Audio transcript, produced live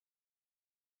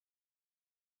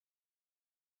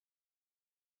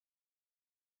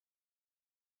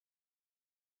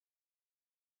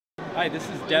Hi, this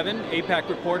is Devin, APAC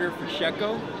reporter for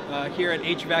Sheco, here at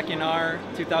HVAC&R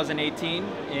 2018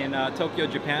 in Tokyo,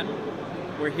 Japan.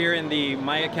 We're here in the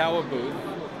Mayekawa booth.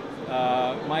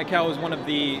 Mayekawa is one of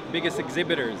the biggest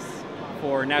exhibitors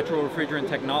for natural refrigerant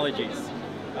technologies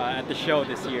at the show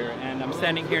this year, and I'm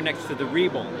standing here next to the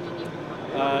REABEL.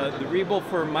 The REABEL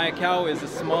for Mayekawa is a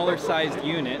smaller sized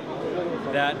unit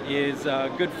that is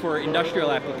good for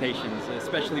industrial applications,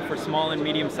 especially for small and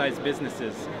medium-sized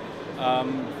businesses.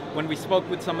 When we spoke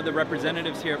with some of the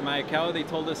representatives here at Mayekawa, they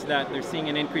told us that they're seeing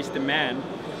an increased demand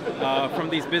from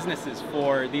these businesses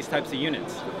for these types of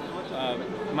units.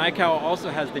 Mayekawa also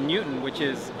has the Newton, which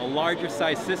is a larger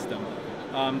size system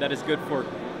that is good for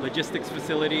logistics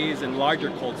facilities and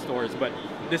larger cold stores, but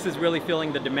this is really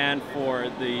filling the demand for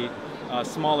the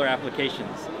smaller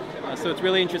applications. So it's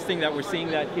really interesting that we're seeing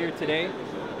that here today,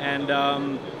 and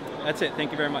that's it.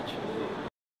 Thank you very much.